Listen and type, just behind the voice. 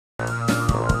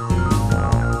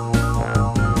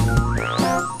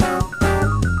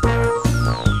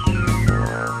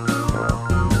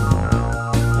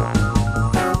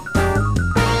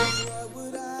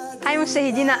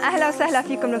مشاهدينا اهلا وسهلا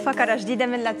فيكم لفقره جديده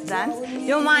من ليتس دانس.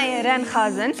 اليوم معي رين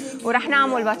خازن ورح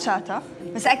نعمل باتشاتا،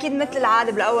 بس اكيد مثل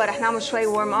العاده بالاول رح نعمل شوي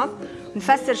ورم اب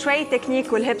ونفسر شوي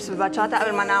تكنيك والهيبس بالباتشاتا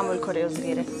قبل ما نعمل كوريو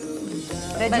صغيره.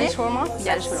 بلش ورم اب؟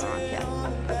 بلش ورم اب. يلا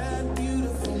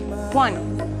 1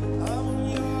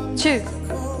 2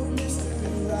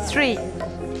 3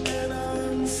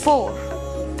 4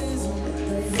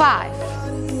 5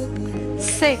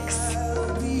 6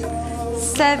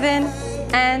 7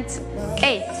 and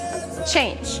 8.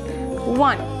 Change.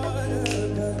 1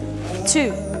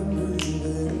 2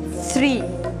 3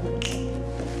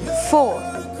 4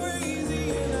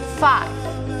 5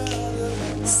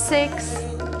 6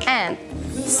 and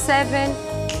 7.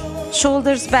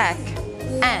 Shoulders back.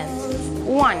 And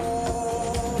 1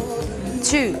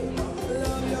 2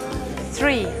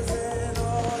 3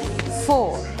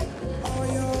 4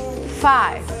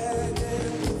 5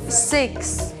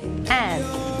 6 and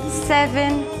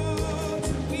 7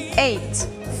 8.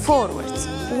 Forwards.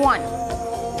 1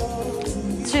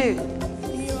 2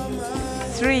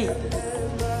 3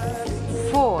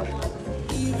 4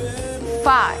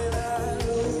 5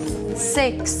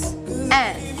 6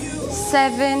 and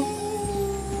 7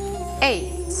 8.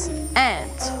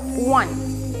 And 1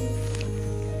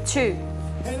 2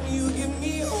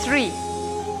 3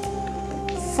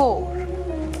 4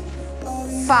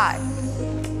 5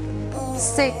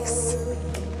 6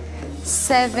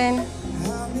 7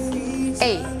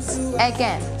 8.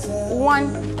 Again. 1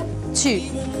 2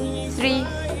 3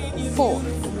 4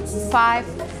 5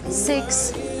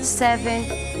 6 7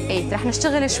 8. رح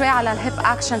نشتغل شوي على الهيب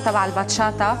اكشن تبع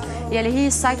الباتشاتا يلي هي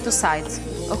سايد تو سايد.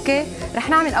 اوكي؟ رح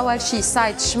نعمل اول شيء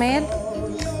سايد شمال،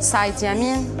 سايد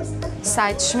يمين،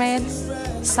 سايد شمال،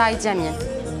 سايد يمين.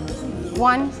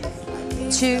 1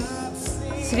 2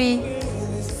 3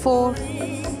 4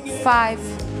 5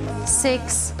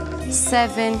 6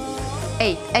 7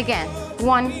 8. Again.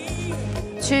 1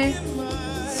 2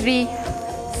 3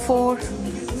 4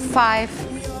 5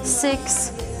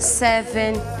 6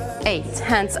 7 8.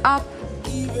 Hands up.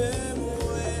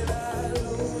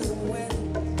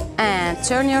 And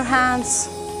turn your hands.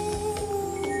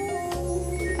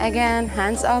 Again,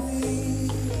 hands up.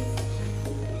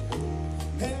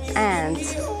 And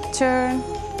turn.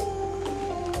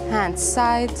 Hands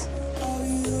side.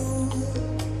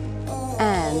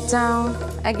 And down.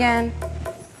 Again.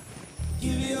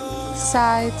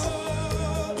 Side.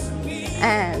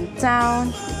 And down.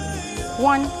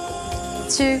 1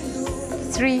 2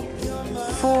 3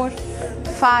 4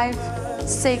 5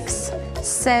 6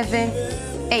 7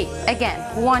 8. Again.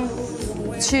 1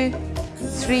 2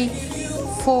 3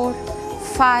 4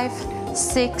 5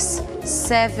 6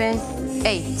 7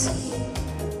 8.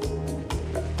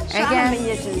 شو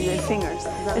أهمية الفينجرز؟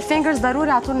 الفينجرز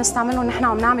ضروري على طول نستعملهم نحن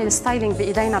عم نعمل ستايلينج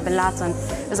بايدينا باللاتن،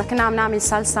 إذا كنا عم نعمل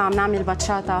صلصة، عم نعمل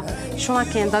باتشاتا، شو ما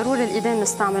كان ضروري الايدين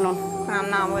نستعملهم. عم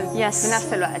نعمل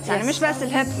بنفس الوقت، يعني مش بس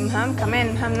الهيب مهم،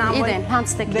 كمان مهم نعمل ايدين،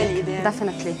 هاندز تكنيك بالايدين.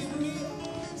 ديفينتلي.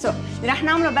 سو اللي رح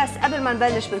نعمله بس قبل ما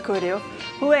نبلش بالكوريو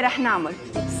هو رح نعمل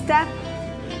ستيب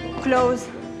كلوز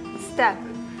ستيب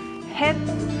هيب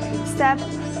ستيب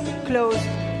كلوز.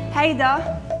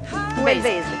 هيدا هو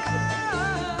البيزك.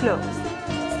 كلوز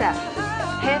ستيب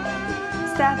هيب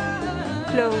ستيب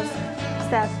كلوز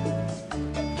ستيب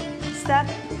ستيب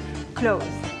كلوز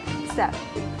ستيب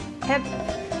هيب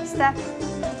ستيب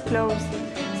كلوز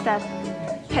ستيب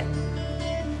هيب.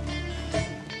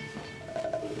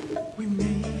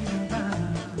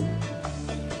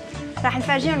 رح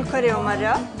نفرجيهم الكوريو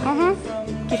مرة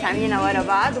كيف عاملينها ورا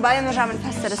بعض، وبعدين نرجع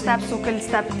بنفسر ستابس وكل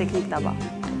ستيب التكنيك تبعها.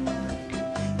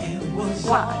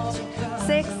 1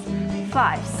 6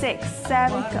 5 6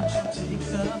 7 go.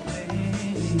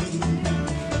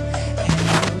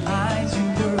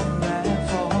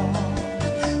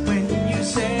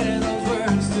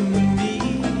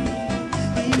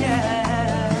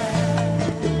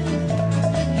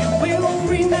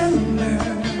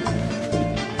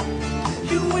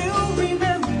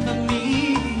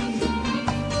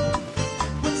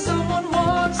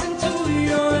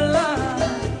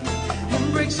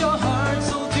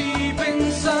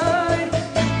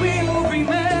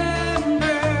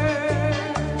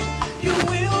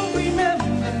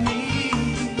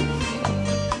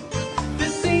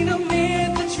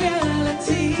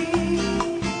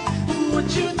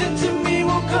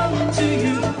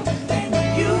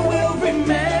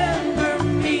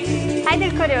 هيدي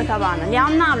الكوريو تبعنا اللي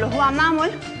عم نعمله هو عم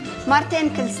نعمل مرتين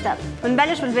كل ستيب.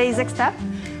 بنبلش بالبيزك ستيب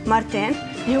مرتين،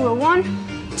 اللي هو 1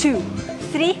 2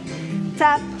 3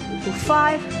 tap و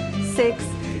 5 6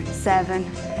 7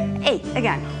 8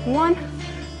 again 1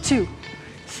 2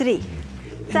 3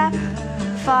 tap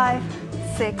 5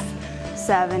 6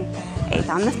 7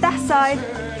 8 عم نفتح سايد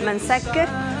منسكر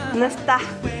نفتح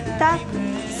تاب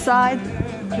سايد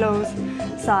كلوز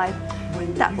سايد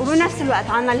تاب وبنفس الوقت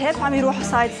عنا الهيب عم يروحوا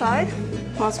سايد سايد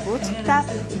مظبوط تاب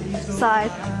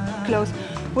سايد كلوز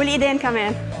والايدين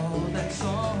كمان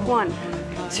 1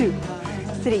 2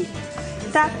 3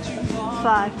 تاب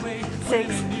 5 6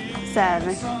 7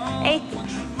 8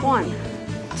 1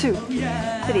 2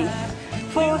 3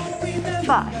 4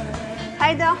 5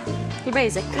 هيدا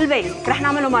البيزك رح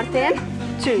نعمله مرتين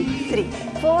 2 3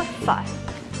 4 5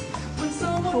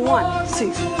 1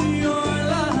 2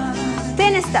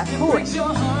 ثاني ستيب هو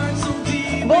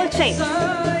بول تشينج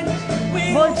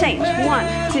 1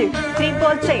 2 3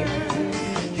 بول تشينج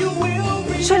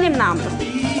شو اللي بنعمله؟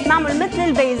 بنعمل مثل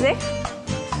البيزك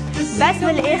بس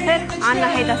بالاخر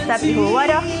عنا هيدا ستيب اللي هو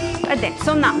ورا قدام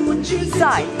سو بنعمل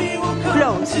سايد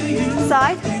كلوز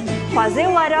سايد خوازي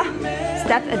ورا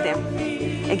ستيب قدام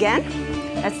again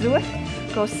let's do it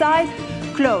go side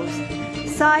close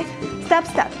side step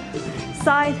step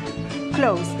side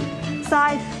close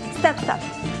side step step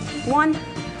 1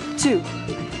 2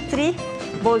 3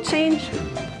 ball change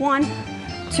 1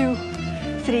 2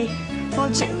 3 ball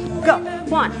change go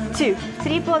 1 2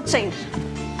 3 ball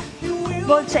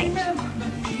change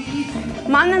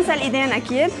ما ننسى الايدين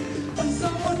اكيد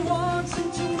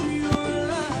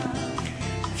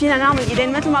فينا نعمل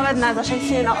ايدين مثل ما بدنا اذا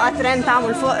شايفين اوقات ترند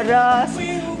تعمل فوق الراس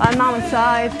بعد نعمل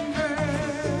سايد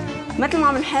مثل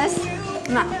ما بنحس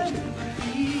نعمل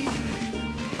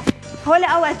هول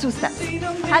اول تو ستيبس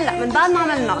هلا من بعد ما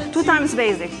عملنا 2 تايمز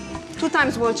بيزك 2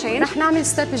 تايمز بول تشين رح نعمل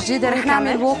ستيب جديده رح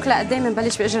نعمل ووك لقدام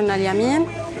بنبلش باجرنا اليمين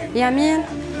يمين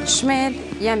شمال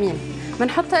يمين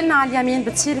بنحط لنا على اليمين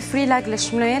بتصير فري لاج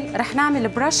للشمال رح نعمل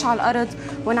برش على الارض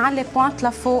ونعلي بوينت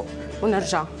لفوق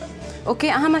ونرجع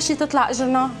اوكي اهم شيء تطلع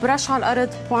اجرنا برش على الارض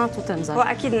بوينت وتنزل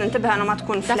واكيد ننتبه انه ما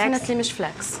تكون فليكس ديفينتلي مش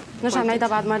فليكس نرجع نعيدها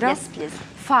بعد مره يس بليز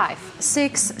 5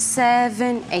 6 7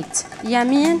 8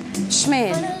 يمين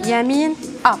شمال يمين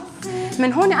اب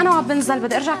من هون انا وعم بنزل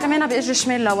بدي ارجع كمان باجري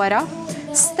شمال لورا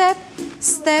ستيب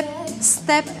ستيب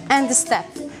ستيب اند ستيب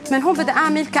من هون بدي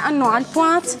اعمل كانه على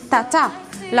البوينت تا تا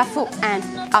لفوق اند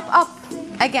اب اب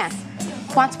اجين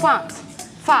بوينت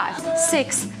 5 6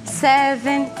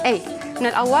 7 8 من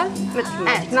الاول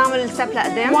مثل نعمل ستيب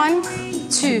لقدام 1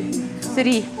 2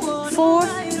 3 4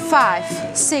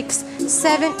 5 6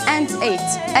 7 and 8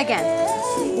 again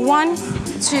 1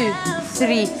 2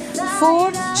 3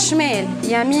 4 شمال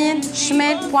يمين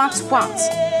شمال بوينت بوينت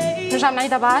نرجع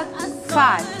نعيدها بعد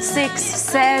 5 6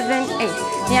 7 8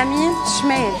 يمين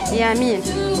شمال يمين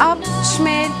اب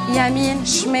شمال يمين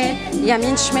شمال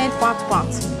يمين شمال بوينت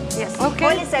بوينت يس اوكي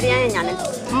هولي سريعين يعني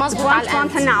مظبوط على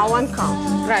البوينت هن على 1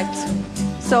 كاونت رايت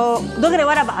سو دغري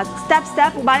ورا بعض ستيب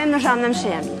ستيب وبعدين نرجع نمشي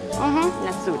يمين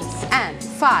let's do this and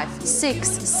 5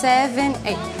 6 7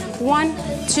 8 1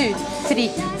 2 3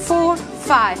 4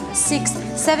 5 6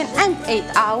 7 and 8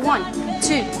 1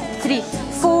 2 3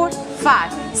 4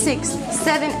 5 6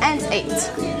 7 and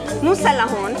 8 نوصل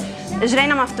لهون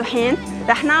اجرينا مفتوحين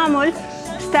رح نعمل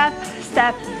ستيب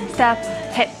ستيب ستيب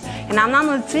هيب يعني عم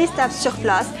نعمل 3 ستيبس شيخ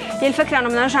بلاس هي الفكره انه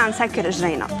بنرجع نسكر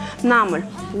اجرينا بنعمل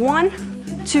 1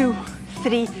 2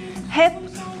 3 هيب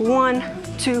 1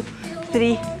 2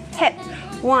 3 هيب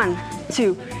 1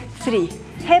 2 3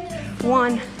 هيب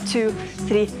 1 2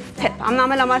 3 هيب عم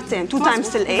نعملها مرتين 2 تايمز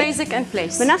till 8 بيزك اند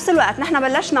بليس بنفس الوقت نحن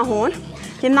بلشنا هون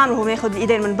اللي بنعمله هو بناخذ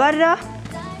الايدين من برا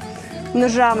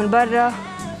ونرجع من برا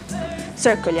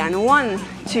سيركل يعني 1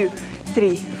 2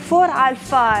 3 4 على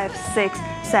 5 6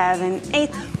 7 8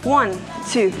 1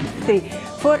 2 3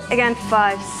 4 again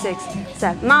 5 6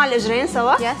 7 مع الاجرين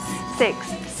سوا يس 6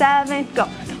 7 go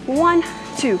 1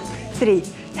 2 3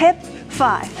 hip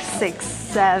 5 6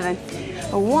 7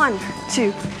 1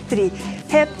 2 3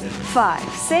 hip 5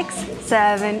 6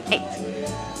 7 8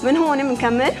 من هون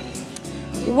بنكمل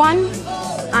 1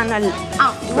 عنا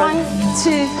 1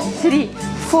 2 3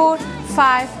 4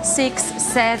 5 6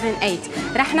 7 8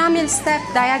 رح نعمل ستيب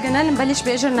دايجونال نبلش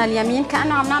باجرنا اليمين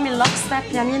كانه عم نعمل لوك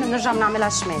ستيب يمين وبنرجع بنعملها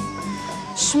شمال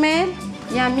شمال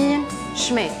يمين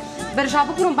شمال برجع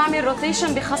ببرم بعمل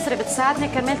روتيشن بخصري بتساعدني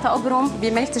كرمال تابرم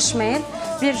بميلة الشمال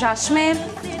بيرجع شمال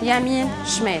يمين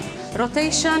شمال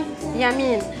روتيشن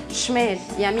يمين شمال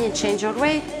يمين change your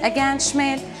way again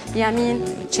شمال يمين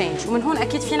change ومن هون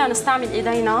اكيد فينا نستعمل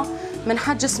ايدينا من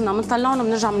حد جسمنا بنطلعهم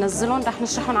وبنرجع بننزلهم رح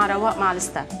نشرحهم على رواق مع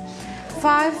الستيب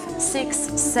 5 6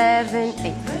 7 8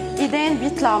 ايدين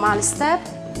بيطلعوا مع الستيب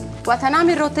وقت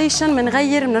نعمل روتيشن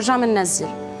بنغير بنرجع بننزل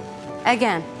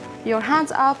Again, your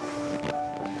hands up,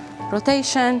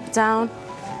 rotation, down,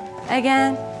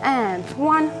 again, and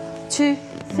 1, 2,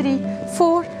 3,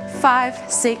 4, 5,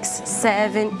 6,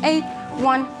 7, 8,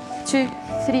 1, 2,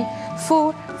 3,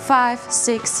 4, 5,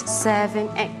 6, 7,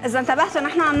 8. إذا انتبهتوا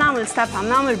نحن عم نعمل ستيب، عم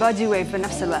نعمل بادي ويف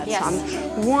بنفس الوقت. Yes.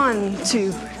 1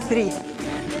 2 3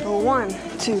 1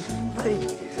 2 3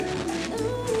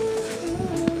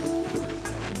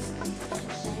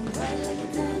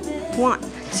 1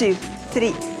 2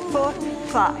 3 4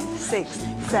 5 6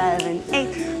 7 8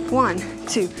 1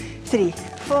 2 3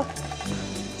 4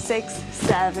 6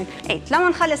 7 8. لما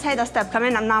نخلص هيدا ستيب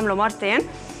كمان عم نعمله مرتين،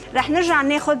 رح نرجع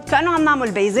ناخد كأنه عم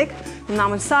نعمل بيزك،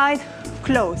 بنعمل سايد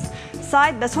كلوز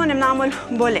سايد، بس هون بنعمل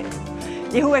بولي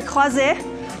اللي هو كروزي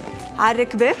على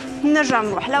الركبة، بنرجع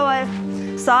بنروح لورا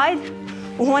سايد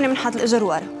وهون بنحط الإجر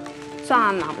ورا. سو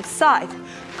عم نعمل سايد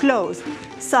كلوز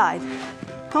سايد،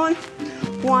 هون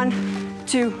 1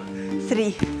 2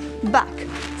 3 باك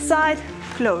سايد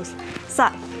كلوز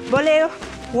سايد بوليو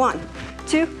 1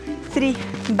 2 3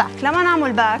 باك. لما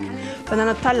نعمل باك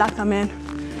بدنا نطلع كمان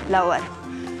لورا.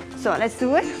 So let's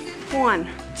do it. 1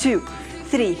 2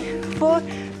 3 4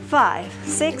 5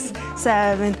 6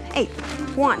 7 8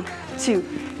 1 2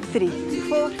 3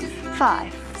 4 5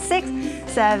 6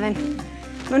 7.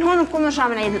 من هون نكون نرجع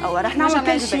من العيد الأول. رح نعمل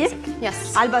كل شيء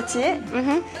على البطيء.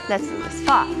 Let's do this.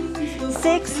 5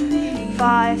 6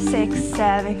 5 6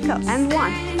 7 go and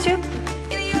 1 2.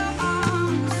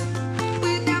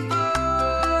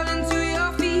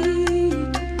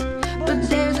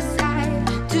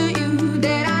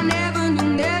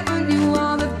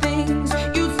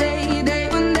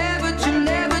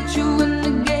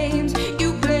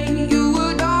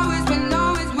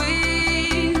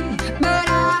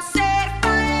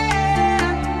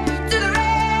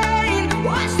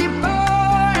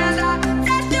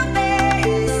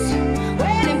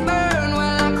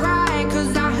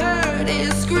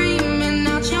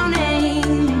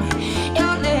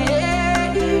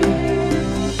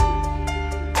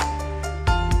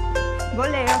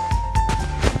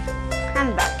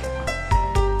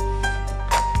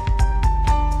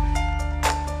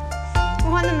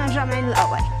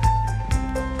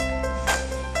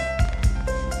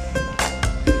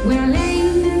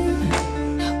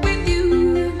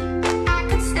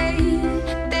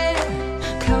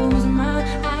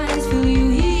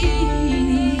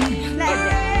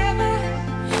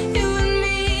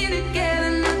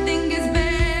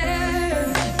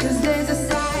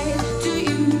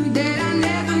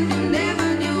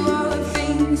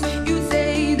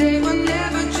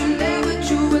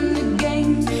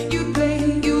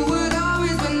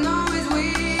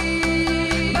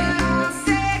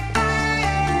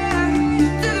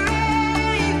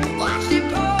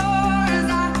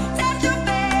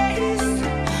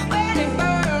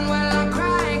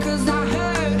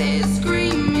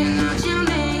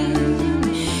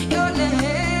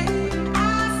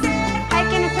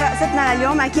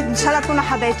 اليوم اكيد ان شاء الله تكونوا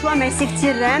حبيتوها. ميرسي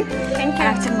كثير ران،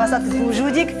 انا كثير انبسطت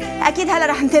بوجودك. اكيد هلا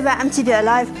رح نتابع MTV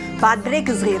لايف بعد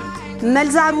بريك صغير. من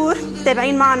الزعرور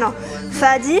تابعين معنا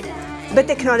فادي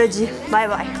بالتكنولوجي. باي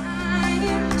باي.